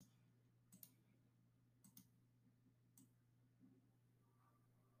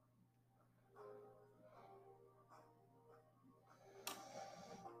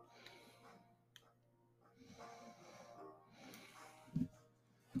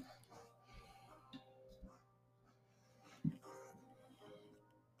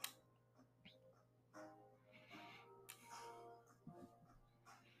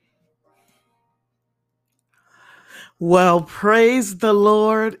Well, praise the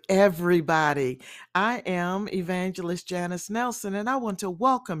Lord, everybody. I am Evangelist Janice Nelson, and I want to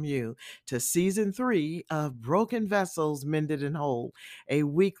welcome you to Season 3 of Broken Vessels Mended and Whole, a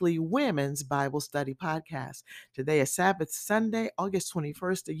weekly women's Bible study podcast. Today is Sabbath Sunday, August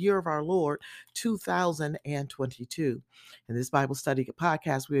 21st, the year of our Lord, 2022. In this Bible study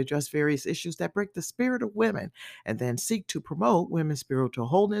podcast, we address various issues that break the spirit of women and then seek to promote women's spiritual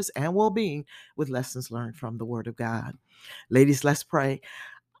wholeness and well being with lessons learned from the Word of God. Ladies, let's pray.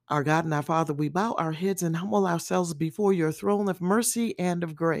 Our God and our Father, we bow our heads and humble ourselves before your throne of mercy and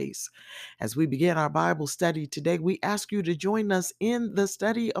of grace. As we begin our Bible study today, we ask you to join us in the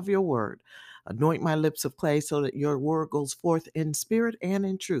study of your word. Anoint my lips of clay so that your word goes forth in spirit and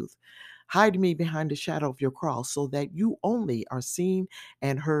in truth. Hide me behind the shadow of your cross so that you only are seen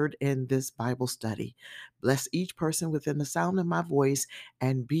and heard in this Bible study. Bless each person within the sound of my voice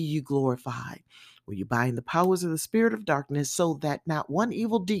and be you glorified. Will you bind the powers of the spirit of darkness so that not one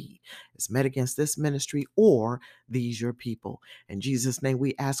evil deed is met against this ministry or these your people? In Jesus' name,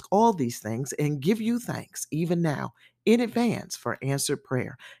 we ask all these things and give you thanks, even now, in advance for answered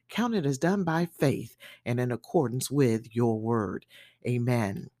prayer. Count it as done by faith and in accordance with your word.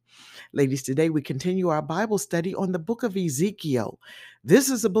 Amen. Ladies, today we continue our Bible study on the book of Ezekiel. This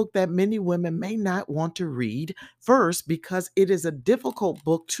is a book that many women may not want to read. First, because it is a difficult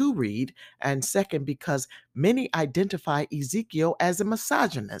book to read, and second, because many identify Ezekiel as a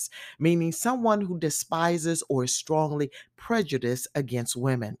misogynist, meaning someone who despises or is strongly prejudiced against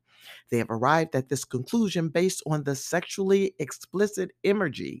women. They have arrived at this conclusion based on the sexually explicit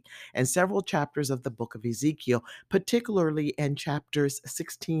imagery in several chapters of the book of Ezekiel, particularly in chapters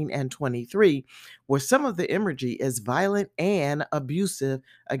 16 and 23, where some of the imagery is violent and abusive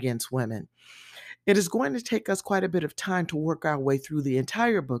against women. It is going to take us quite a bit of time to work our way through the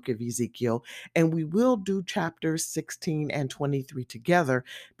entire book of Ezekiel, and we will do chapters 16 and 23 together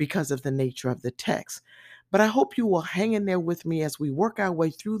because of the nature of the text. But I hope you will hang in there with me as we work our way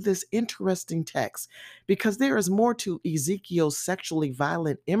through this interesting text, because there is more to Ezekiel's sexually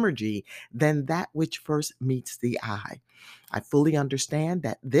violent imagery than that which first meets the eye. I fully understand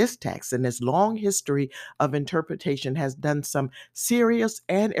that this text and its long history of interpretation has done some serious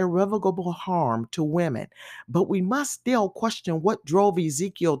and irrevocable harm to women. But we must still question what drove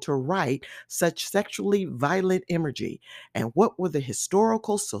Ezekiel to write such sexually violent imagery and what were the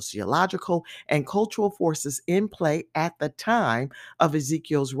historical, sociological, and cultural forces in play at the time of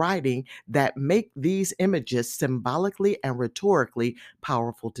Ezekiel's writing that make these images symbolically and rhetorically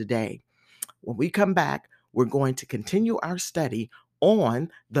powerful today. When we come back, we're going to continue our study on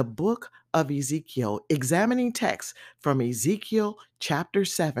the book of Ezekiel, examining texts from Ezekiel chapter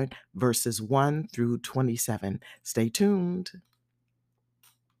 7, verses 1 through 27. Stay tuned.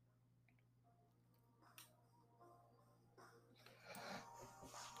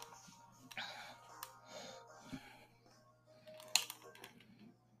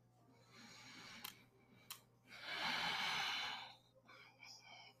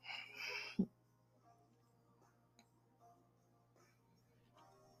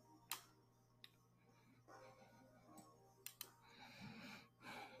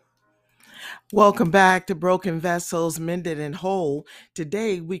 Welcome back to Broken Vessels Mended and Whole.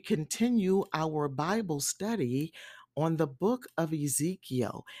 Today we continue our Bible study on the book of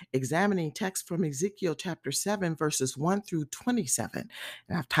Ezekiel, examining text from Ezekiel chapter 7, verses 1 through 27.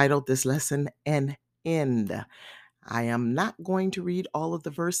 And I've titled this lesson An End. I am not going to read all of the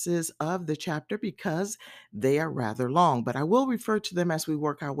verses of the chapter because they are rather long, but I will refer to them as we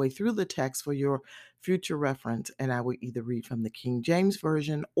work our way through the text for your future reference. And I will either read from the King James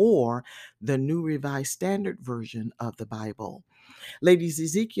Version or the New Revised Standard Version of the Bible. Ladies,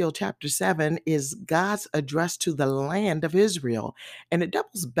 Ezekiel chapter 7 is God's address to the land of Israel, and it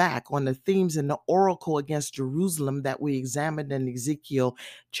doubles back on the themes in the oracle against Jerusalem that we examined in Ezekiel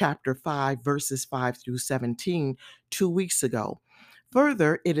chapter 5, verses 5 through 17, 2 weeks ago.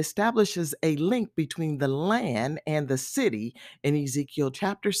 Further, it establishes a link between the land and the city in Ezekiel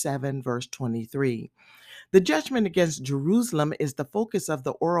chapter 7, verse 23. The judgment against Jerusalem is the focus of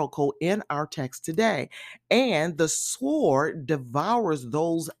the oracle in our text today. And the sword devours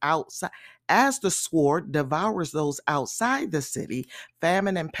those outside. As the sword devours those outside the city,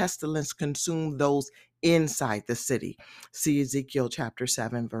 famine and pestilence consume those inside the city. See Ezekiel chapter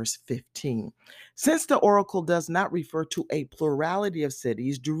 7, verse 15. Since the oracle does not refer to a plurality of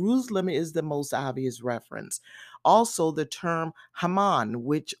cities, Jerusalem is the most obvious reference. Also, the term Haman,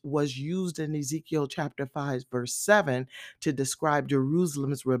 which was used in Ezekiel chapter 5, verse 7 to describe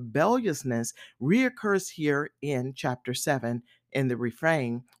Jerusalem's rebelliousness, reoccurs here in chapter 7 in the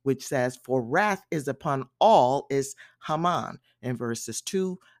refrain, which says, "For wrath is upon all," is Haman in verses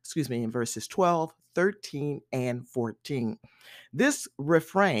 12, 13, and 14. This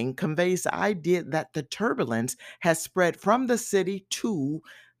refrain conveys the idea that the turbulence has spread from the city to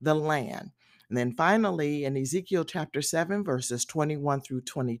the land. And then finally, in Ezekiel chapter 7, verses 21 through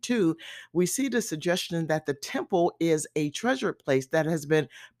 22, we see the suggestion that the temple is a treasure place that has been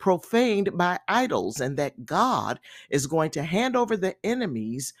profaned by idols and that God is going to hand over the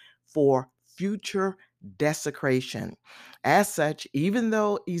enemies for future desecration. As such, even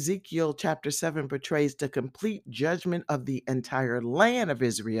though Ezekiel chapter 7 portrays the complete judgment of the entire land of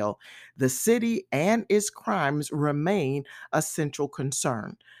Israel, the city and its crimes remain a central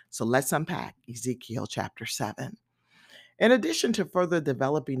concern. So let's unpack Ezekiel chapter 7. In addition to further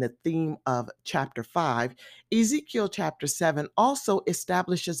developing the theme of chapter 5, Ezekiel chapter 7 also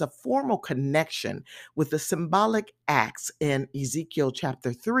establishes a formal connection with the symbolic acts in Ezekiel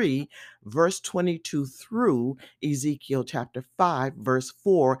chapter 3, verse 22 through Ezekiel chapter 5, verse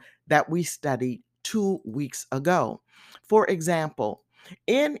 4 that we studied 2 weeks ago. For example,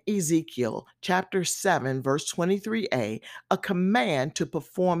 in Ezekiel chapter 7, verse 23a, a command to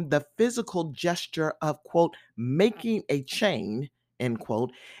perform the physical gesture of, quote, making a chain, end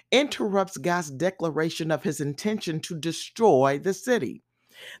quote, interrupts God's declaration of his intention to destroy the city.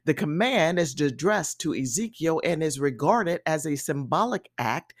 The command is addressed to Ezekiel and is regarded as a symbolic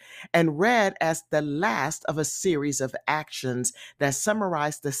act and read as the last of a series of actions that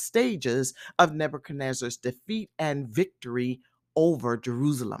summarize the stages of Nebuchadnezzar's defeat and victory over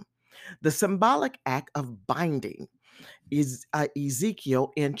Jerusalem. The symbolic act of binding is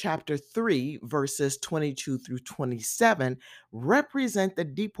Ezekiel in chapter 3, verses 22 through 27, represent the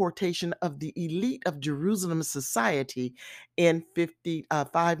deportation of the elite of Jerusalem society in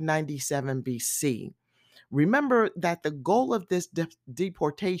 597 BC. Remember that the goal of this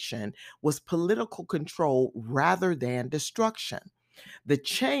deportation was political control rather than destruction. The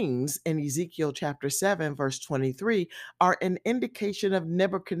chains in Ezekiel chapter 7, verse 23, are an indication of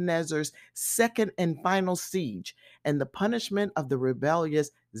Nebuchadnezzar's second and final siege and the punishment of the rebellious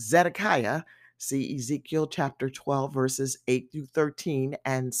Zedekiah. See Ezekiel chapter 12, verses 8 through 13,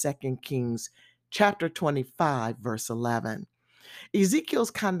 and 2 Kings chapter 25, verse 11.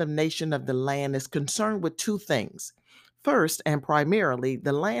 Ezekiel's condemnation of the land is concerned with two things. First, and primarily,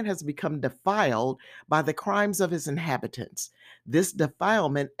 the land has become defiled by the crimes of its inhabitants. This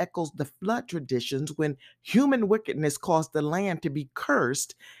defilement echoes the flood traditions when human wickedness caused the land to be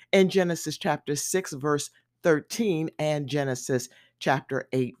cursed in Genesis chapter 6, verse 13, and Genesis chapter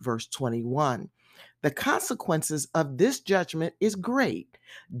 8, verse 21. The consequences of this judgment is great,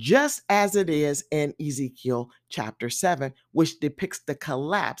 just as it is in Ezekiel chapter 7, which depicts the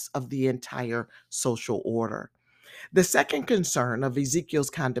collapse of the entire social order. The second concern of Ezekiel's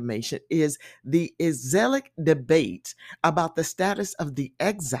condemnation is the Israelic debate about the status of the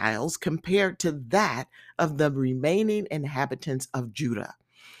exiles compared to that of the remaining inhabitants of Judah.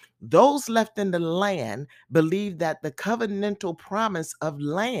 Those left in the land believed that the covenantal promise of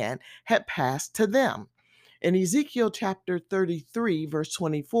land had passed to them. In Ezekiel chapter 33, verse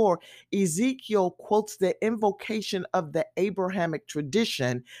 24, Ezekiel quotes the invocation of the Abrahamic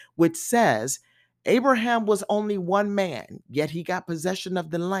tradition, which says, Abraham was only one man, yet he got possession of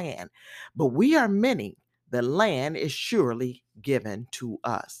the land. But we are many. The land is surely given to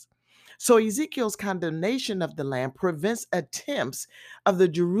us. So Ezekiel's condemnation of the land prevents attempts of the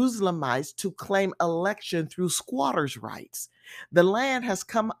Jerusalemites to claim election through squatters' rights. The land has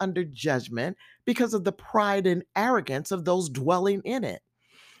come under judgment because of the pride and arrogance of those dwelling in it.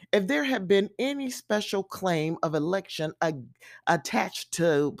 If there had been any special claim of election attached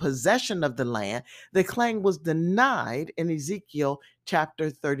to possession of the land, the claim was denied in Ezekiel chapter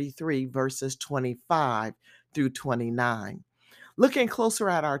 33, verses 25 through 29. Looking closer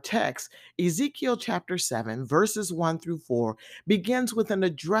at our text, Ezekiel chapter 7, verses 1 through 4, begins with an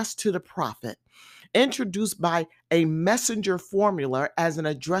address to the prophet, introduced by a messenger formula as an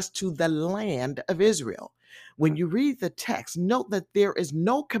address to the land of Israel. When you read the text, note that there is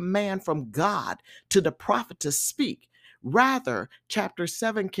no command from God to the prophet to speak. Rather, chapter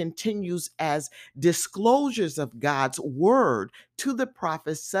 7 continues as disclosures of God's word to the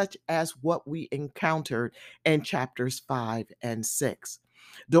prophets, such as what we encountered in chapters 5 and 6.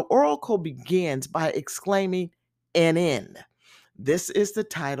 The oracle begins by exclaiming, "An end." This is the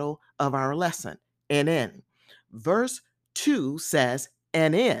title of our lesson, an end. Verse 2 says,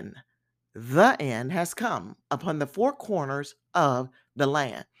 "An end. The end has come upon the four corners of the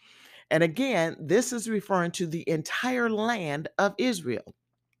land." And again, this is referring to the entire land of Israel.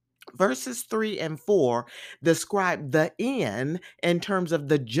 Verses 3 and 4 describe the end in terms of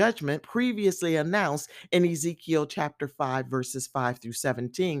the judgment previously announced in Ezekiel chapter 5, verses 5 through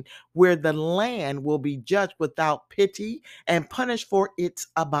 17, where the land will be judged without pity and punished for its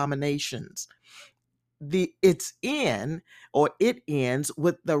abominations. Its end, or it ends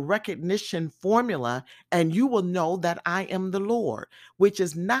with the recognition formula, and you will know that I am the Lord, which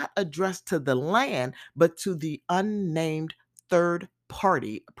is not addressed to the land but to the unnamed third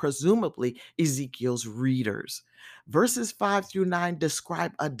party, presumably Ezekiel's readers. Verses 5 through 9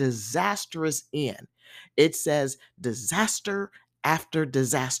 describe a disastrous end. It says disaster after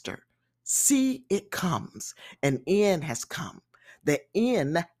disaster. See, it comes. An end has come. The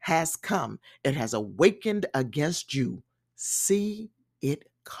end has come. It has awakened against you. See, it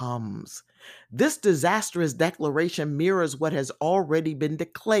comes. This disastrous declaration mirrors what has already been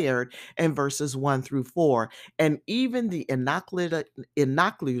declared in verses 1 through 4, and even the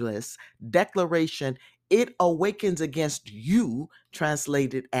innocuous declaration, it awakens against you,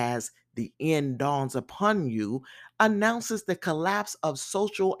 translated as the end dawns upon you, announces the collapse of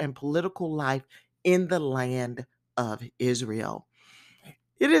social and political life in the land of Israel.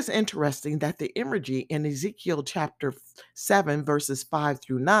 It is interesting that the imagery in Ezekiel chapter 7, verses 5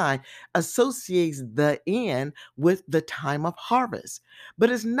 through 9, associates the end with the time of harvest.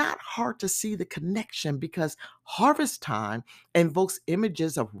 But it's not hard to see the connection because harvest time invokes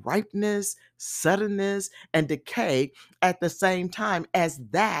images of ripeness, suddenness, and decay at the same time as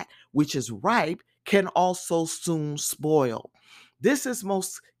that which is ripe can also soon spoil. This is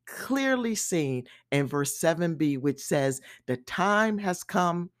most clearly seen in verse 7b, which says, the time has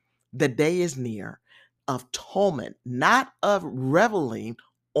come, the day is near, of atonement, not of reveling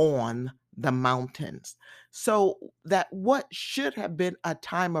on the mountains. So that what should have been a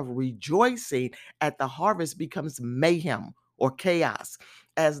time of rejoicing at the harvest becomes mayhem or chaos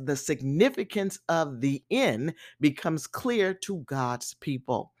as the significance of the end becomes clear to God's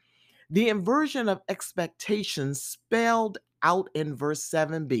people. The inversion of expectations spelled out in verse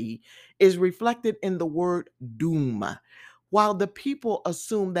 7b is reflected in the word doom. While the people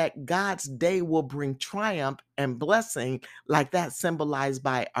assume that God's day will bring triumph and blessing, like that symbolized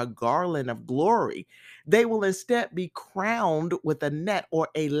by a garland of glory, they will instead be crowned with a net or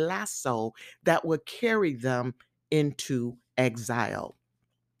a lasso that will carry them into exile.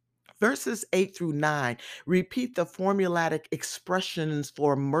 Verses 8 through 9 repeat the formulatic expressions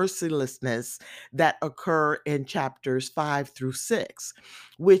for mercilessness that occur in chapters 5 through 6,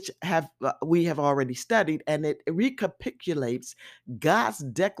 which we have already studied, and it recapitulates God's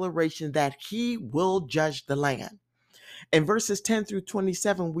declaration that he will judge the land. In verses 10 through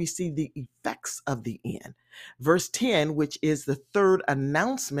 27, we see the effects of the end. Verse 10, which is the third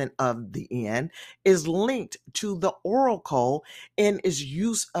announcement of the end, is linked to the oracle in its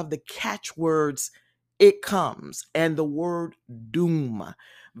use of the catchwords, it comes, and the word doom.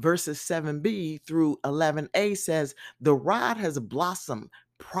 Verses 7b through 11a says, the rod has blossomed,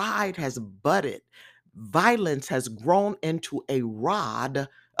 pride has budded, violence has grown into a rod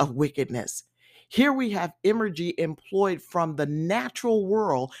of wickedness. Here we have imagery employed from the natural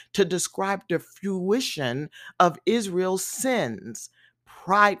world to describe the fruition of Israel's sins,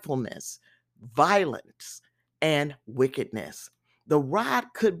 pridefulness, violence, and wickedness. The rod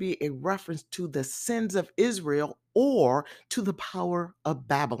could be a reference to the sins of Israel or to the power of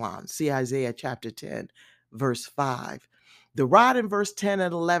Babylon. See Isaiah chapter 10, verse 5. The rod in verse 10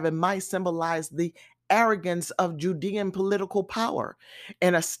 and 11 might symbolize the arrogance of Judean political power.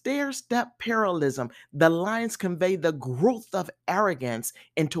 In a stair-step parallelism, the lines convey the growth of arrogance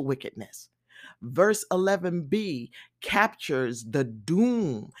into wickedness. Verse 11b captures the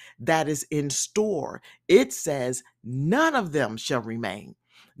doom that is in store. It says, none of them shall remain.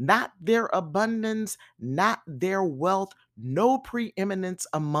 Not their abundance, not their wealth, no preeminence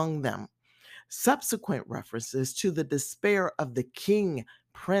among them. Subsequent references to the despair of the king,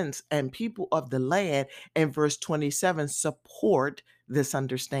 prince, and people of the land in verse 27 support this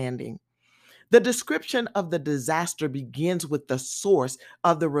understanding. The description of the disaster begins with the source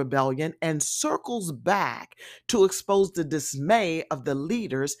of the rebellion and circles back to expose the dismay of the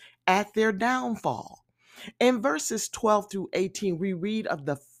leaders at their downfall. In verses 12 through 18, we read of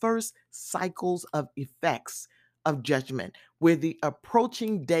the first cycles of effects of judgment, where the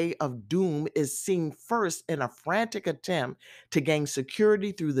approaching day of doom is seen first in a frantic attempt to gain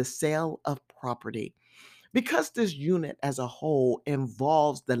security through the sale of property. Because this unit as a whole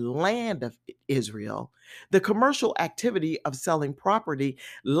involves the land of Israel, the commercial activity of selling property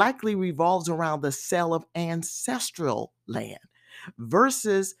likely revolves around the sale of ancestral land.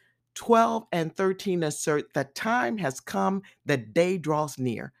 Verses 12 and 13 assert the time has come, the day draws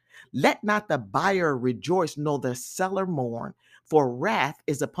near. Let not the buyer rejoice, nor the seller mourn, for wrath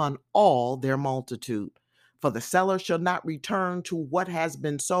is upon all their multitude. For the seller shall not return to what has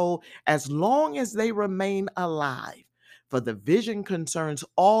been sold as long as they remain alive. For the vision concerns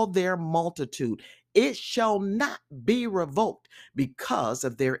all their multitude. It shall not be revoked because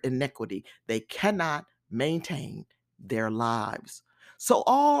of their iniquity. They cannot maintain their lives. So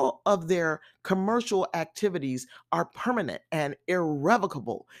all of their commercial activities are permanent and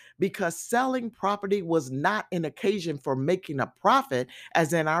irrevocable because selling property was not an occasion for making a profit,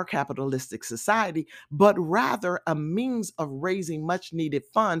 as in our capitalistic society, but rather a means of raising much needed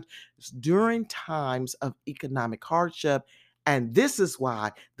funds during times of economic hardship. And this is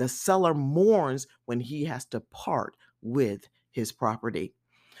why the seller mourns when he has to part with his property.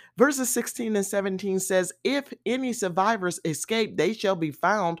 Verses 16 and 17 says, if any survivors escape, they shall be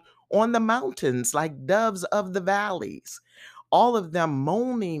found on the mountains like doves of the valleys, all of them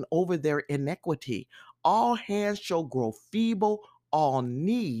moaning over their iniquity. All hands shall grow feeble, all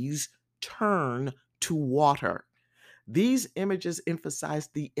knees turn to water. These images emphasize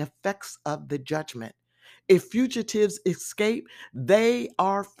the effects of the judgment. If fugitives escape, they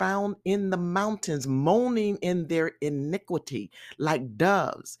are found in the mountains, moaning in their iniquity like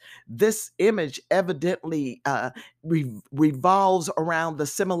doves. This image evidently revolves around the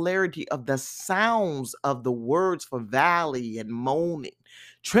similarity of the sounds of the words for valley and moaning.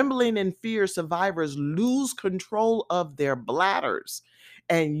 Trembling in fear, survivors lose control of their bladders,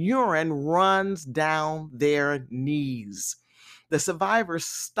 and urine runs down their knees. The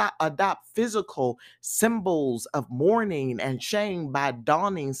survivors adopt physical symbols of mourning and shame by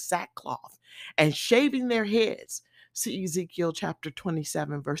donning sackcloth and shaving their heads. See Ezekiel chapter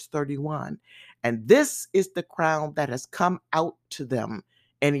 27, verse 31. And this is the crown that has come out to them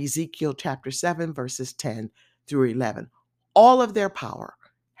in Ezekiel chapter 7, verses 10 through 11. All of their power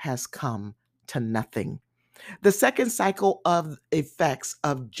has come to nothing. The second cycle of effects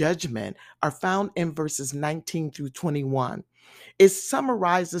of judgment are found in verses 19 through 21. It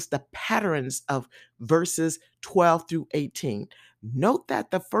summarizes the patterns of verses 12 through 18. Note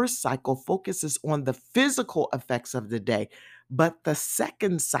that the first cycle focuses on the physical effects of the day, but the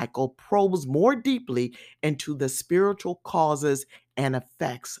second cycle probes more deeply into the spiritual causes and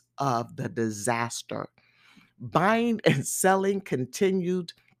effects of the disaster. Buying and selling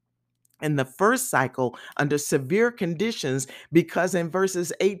continued in the first cycle under severe conditions because in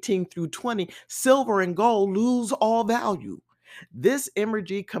verses 18 through 20, silver and gold lose all value. This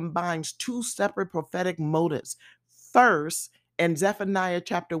imagery combines two separate prophetic motives. First, in Zephaniah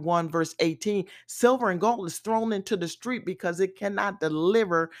chapter 1, verse 18, silver and gold is thrown into the street because it cannot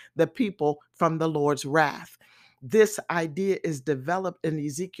deliver the people from the Lord's wrath. This idea is developed in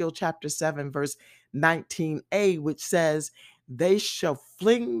Ezekiel chapter 7, verse 19a, which says, they shall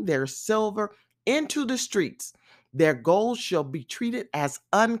fling their silver into the streets. Their gold shall be treated as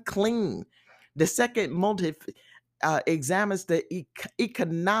unclean. The second motive examines the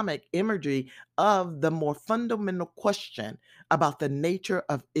economic imagery of the more fundamental question about the nature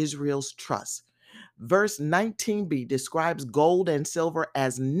of Israel's trust. Verse 19b describes gold and silver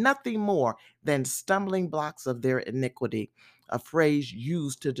as nothing more than stumbling blocks of their iniquity, a phrase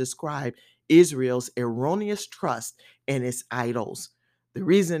used to describe Israel's erroneous trust in its idols. The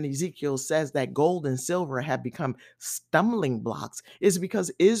reason Ezekiel says that gold and silver have become stumbling blocks is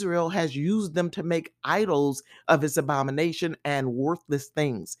because Israel has used them to make idols of its abomination and worthless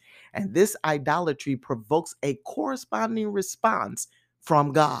things. And this idolatry provokes a corresponding response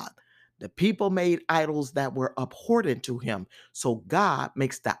from God. The people made idols that were abhorrent to him. So God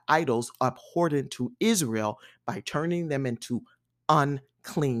makes the idols abhorrent to Israel by turning them into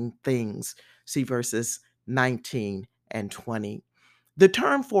unclean things. See verses 19 and 20. The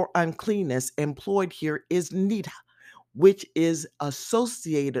term for uncleanness employed here is nida, which is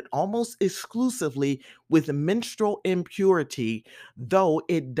associated almost exclusively with menstrual impurity, though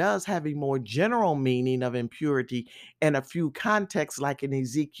it does have a more general meaning of impurity in a few contexts, like in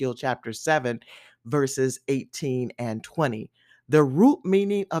Ezekiel chapter 7, verses 18 and 20. The root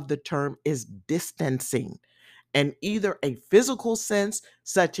meaning of the term is distancing, in either a physical sense,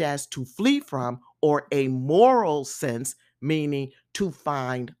 such as to flee from, or a moral sense, meaning to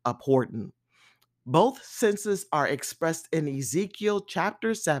find abhorrent. Both senses are expressed in Ezekiel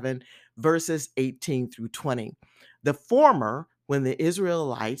chapter 7, verses 18 through 20. The former, when the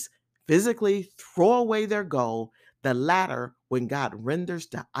Israelites physically throw away their gold, the latter, when God renders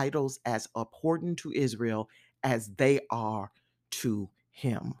the idols as abhorrent to Israel as they are to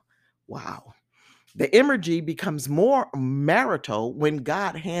him. Wow. The imagery becomes more marital when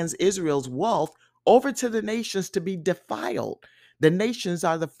God hands Israel's wealth over to the nations to be defiled. The nations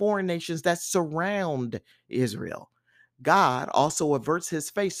are the foreign nations that surround Israel. God also averts his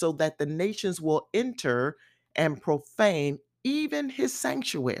face so that the nations will enter and profane even his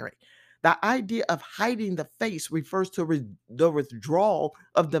sanctuary. The idea of hiding the face refers to the withdrawal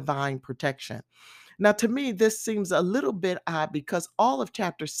of divine protection. Now, to me, this seems a little bit odd because all of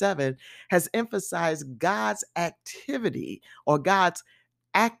chapter 7 has emphasized God's activity or God's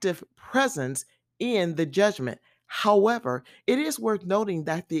active presence in the judgment. However, it is worth noting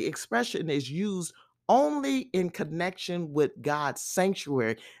that the expression is used only in connection with God's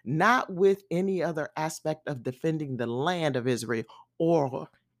sanctuary, not with any other aspect of defending the land of Israel or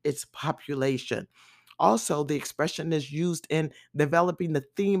its population. Also, the expression is used in developing the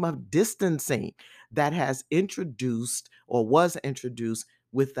theme of distancing that has introduced or was introduced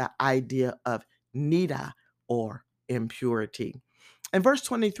with the idea of nida or impurity. In verse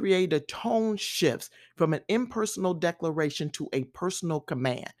 23a, the tone shifts from an impersonal declaration to a personal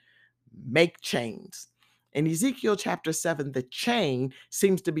command: make chains. In Ezekiel chapter 7, the chain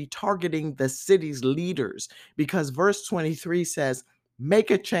seems to be targeting the city's leaders because verse 23 says,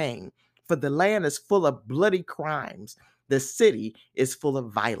 make a chain, for the land is full of bloody crimes. The city is full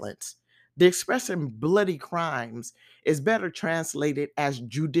of violence. The expression bloody crimes is better translated as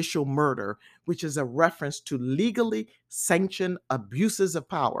judicial murder, which is a reference to legally sanctioned abuses of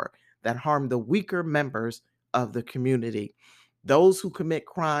power that harm the weaker members of the community. Those who commit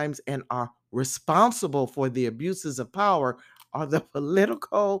crimes and are responsible for the abuses of power are the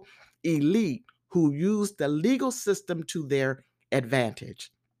political elite who use the legal system to their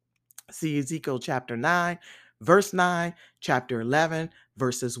advantage. See Ezekiel chapter 9, verse 9, chapter 11,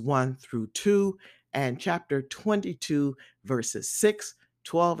 verses 1 through 2, and chapter 22, verses 6,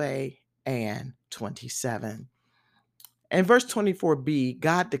 12a, and 27. In verse 24b,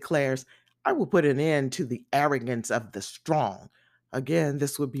 God declares, I will put an end to the arrogance of the strong. Again,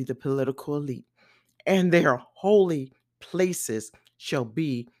 this would be the political elite, and their holy places shall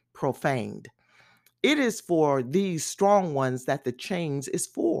be profaned. It is for these strong ones that the chains is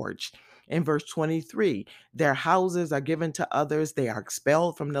forged. In verse 23, their houses are given to others, they are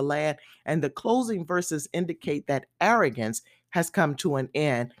expelled from the land, and the closing verses indicate that arrogance has come to an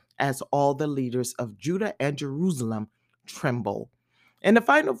end as all the leaders of Judah and Jerusalem tremble. In the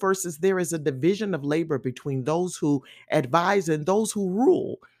final verses, there is a division of labor between those who advise and those who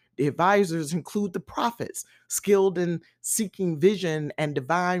rule. The advisors include the prophets, skilled in seeking vision and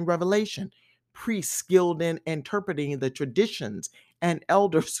divine revelation, priests skilled in interpreting the traditions, and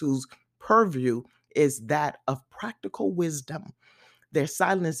elders whose purview is that of practical wisdom. Their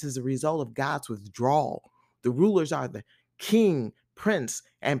silence is a result of God's withdrawal. The rulers are the king, prince,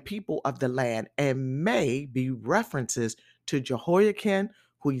 and people of the land, and may be references to Jehoiakim,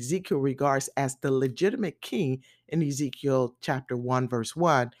 who Ezekiel regards as the legitimate king in Ezekiel chapter 1, verse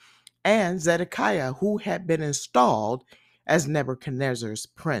 1, and Zedekiah, who had been installed as Nebuchadnezzar's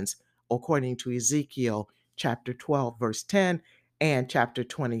prince, according to Ezekiel chapter 12, verse 10, and chapter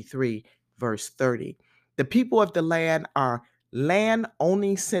 23, verse 30. The people of the land are land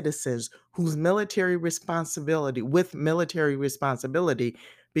owning citizens whose military responsibility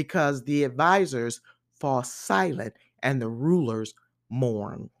because the advisors fall silent and the rulers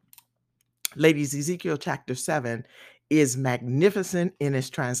mourn. Ladies, Ezekiel chapter 7 is magnificent in its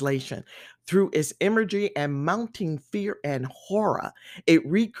translation. Through its imagery and mounting fear and horror, it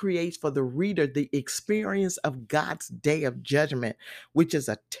recreates for the reader the experience of God's day of judgment, which is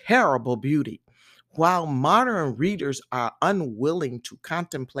a terrible beauty. While modern readers are unwilling to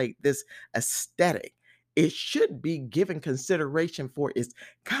contemplate this aesthetic, it should be given consideration for its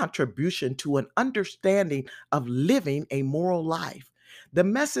contribution to an understanding of living a moral life. The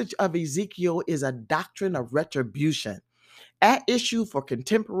message of Ezekiel is a doctrine of retribution. At issue for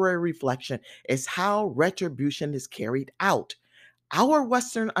contemporary reflection is how retribution is carried out. Our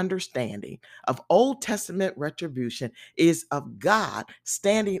Western understanding of Old Testament retribution is of God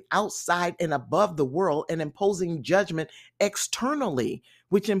standing outside and above the world and imposing judgment externally,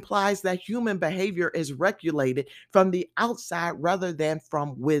 which implies that human behavior is regulated from the outside rather than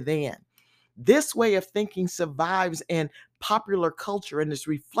from within. This way of thinking survives in popular culture and is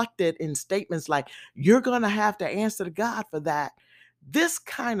reflected in statements like, you're going to have to answer to God for that. This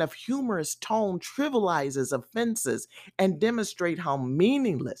kind of humorous tone trivializes offenses and demonstrate how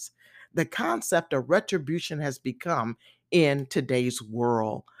meaningless the concept of retribution has become in today's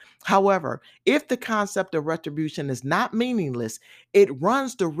world. However, if the concept of retribution is not meaningless, it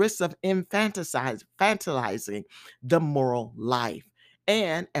runs the risk of infantilizing the moral life.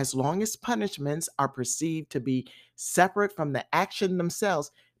 And as long as punishments are perceived to be separate from the action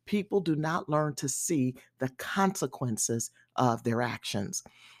themselves, people do not learn to see the consequences of their actions.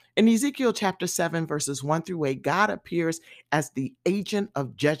 In Ezekiel chapter 7, verses 1 through 8, God appears as the agent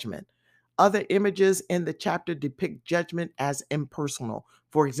of judgment. Other images in the chapter depict judgment as impersonal.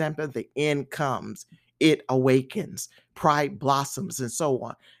 For example, the end comes, it awakens, pride blossoms, and so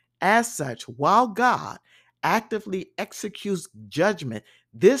on. As such, while God actively executes judgment,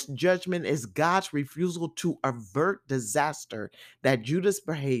 this judgment is God's refusal to avert disaster that Judah's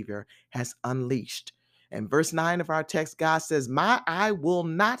behavior has unleashed. In verse 9 of our text, God says, "My eye will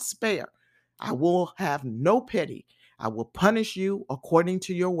not spare. I will have no pity. I will punish you according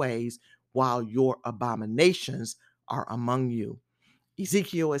to your ways while your abominations are among you."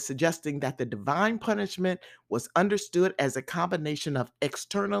 Ezekiel is suggesting that the divine punishment was understood as a combination of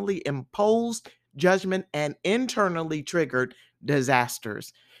externally imposed judgment and internally triggered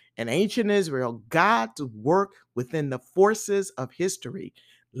disasters. In ancient Israel, God's work within the forces of history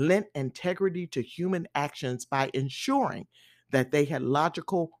lent integrity to human actions by ensuring that they had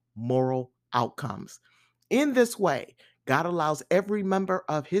logical moral outcomes. In this way, God allows every member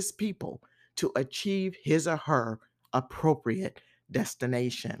of his people to achieve his or her appropriate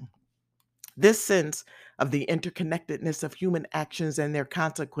destination. This sense of the interconnectedness of human actions and their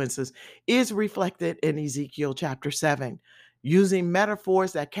consequences is reflected in Ezekiel chapter 7, using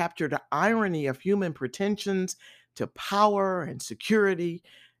metaphors that capture the irony of human pretensions to power and security.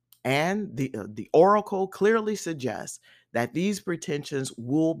 And the oracle clearly suggests that these pretensions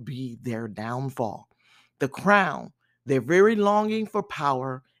will be their downfall. The crown, their very longing for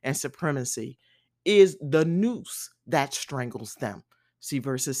power and supremacy, is the noose that strangles them. See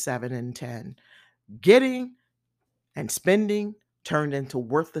verses 7 and 10. Getting and spending turned into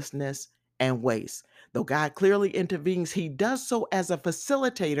worthlessness and waste. Though God clearly intervenes, he does so as a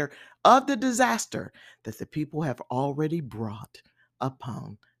facilitator of the disaster that the people have already brought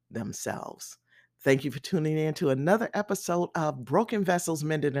upon themselves. Thank you for tuning in to another episode of Broken Vessels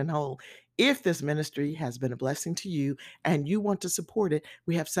Mended and Whole. If this ministry has been a blessing to you and you want to support it,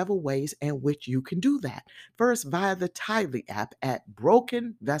 we have several ways in which you can do that. First, via the Tithely app at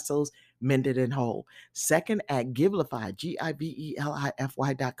Broken Vessels Mended and Whole. Second, at Givelify,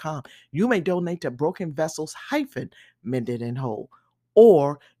 Givelify.com. You may donate to Broken Vessels Mended and Whole.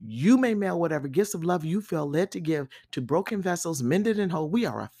 Or you may mail whatever gifts of love you feel led to give to Broken Vessels Mended and Whole. We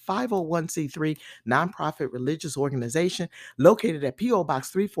are a 501c3 nonprofit religious organization located at P.O. Box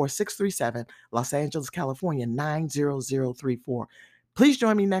 34637, Los Angeles, California 90034. Please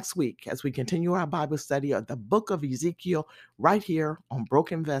join me next week as we continue our Bible study of the book of Ezekiel right here on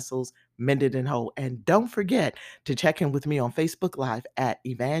Broken Vessels Mended and Whole. And don't forget to check in with me on Facebook Live at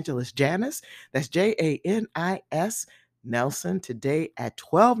Evangelist Janice. That's Janis Nelson today at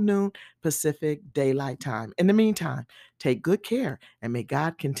 12 noon Pacific Daylight Time. In the meantime, take good care and may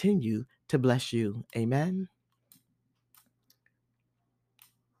God continue to bless you. Amen.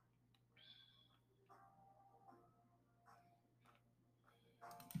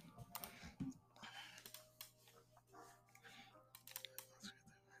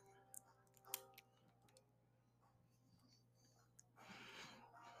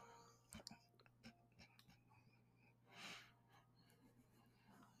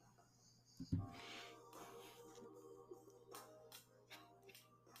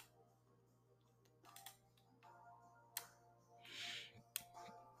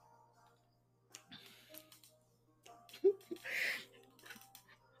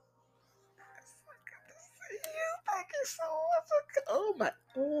 Thank you so much.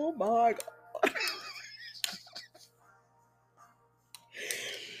 Oh my God.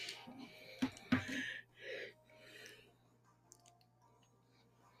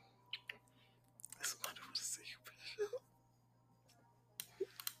 It's wonderful to see you, Bishop.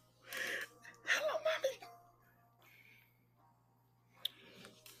 Hello,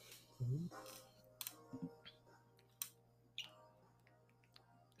 mommy.